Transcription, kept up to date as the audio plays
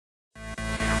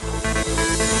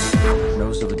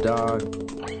looks of a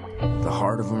dog, the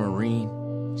heart of a Marine.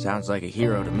 Sounds like a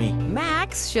hero to me.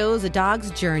 Max shows a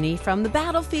dog's journey from the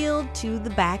battlefield to the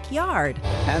backyard.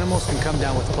 Animals can come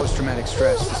down with post-traumatic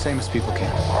stress the same as people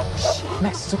can.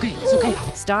 Max, it's okay, it's okay.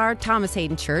 Star Thomas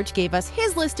Haden Church gave us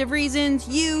his list of reasons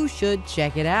you should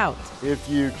check it out. If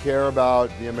you care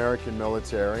about the American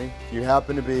military, you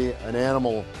happen to be an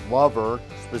animal lover,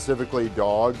 specifically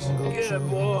dogs. Good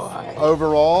boy.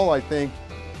 Overall, I think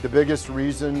the biggest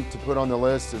reason to put on the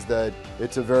list is that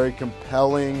it's a very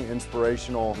compelling,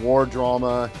 inspirational war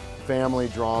drama, family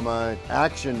drama,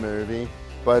 action movie,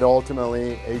 but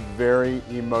ultimately a very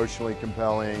emotionally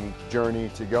compelling journey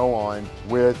to go on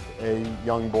with a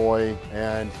young boy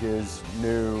and his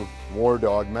new war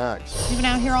dog, Max. You've been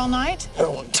out here all night? I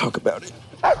don't want to talk about it.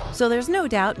 So there's no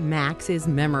doubt Max is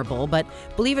memorable, but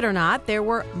believe it or not, there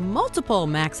were multiple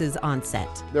Maxes on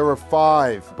set. There were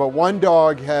 5, but one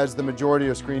dog has the majority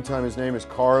of screen time. His name is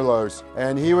Carlos,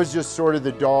 and he was just sort of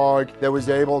the dog that was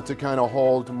able to kind of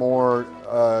hold more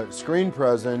screen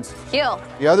presence. Kill.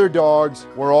 The other dogs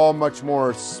were all much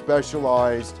more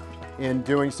specialized in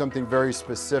doing something very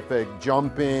specific,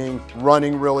 jumping,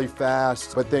 running really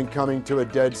fast, but then coming to a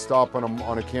dead stop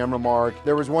on a camera mark.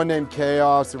 There was one named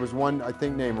Chaos, there was one, I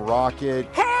think, named Rocket.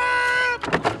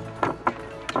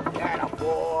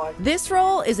 This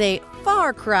role is a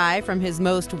far cry from his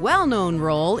most well-known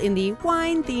role in the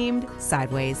wine-themed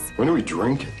Sideways. When do we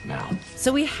drink it now?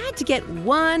 So we had to get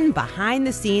one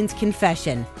behind-the-scenes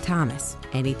confession. Thomas,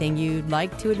 anything you'd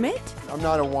like to admit? I'm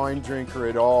not a wine drinker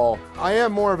at all. I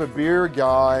am more of a beer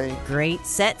guy. Great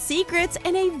set secrets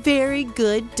and a very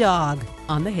good dog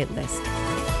on the hit list.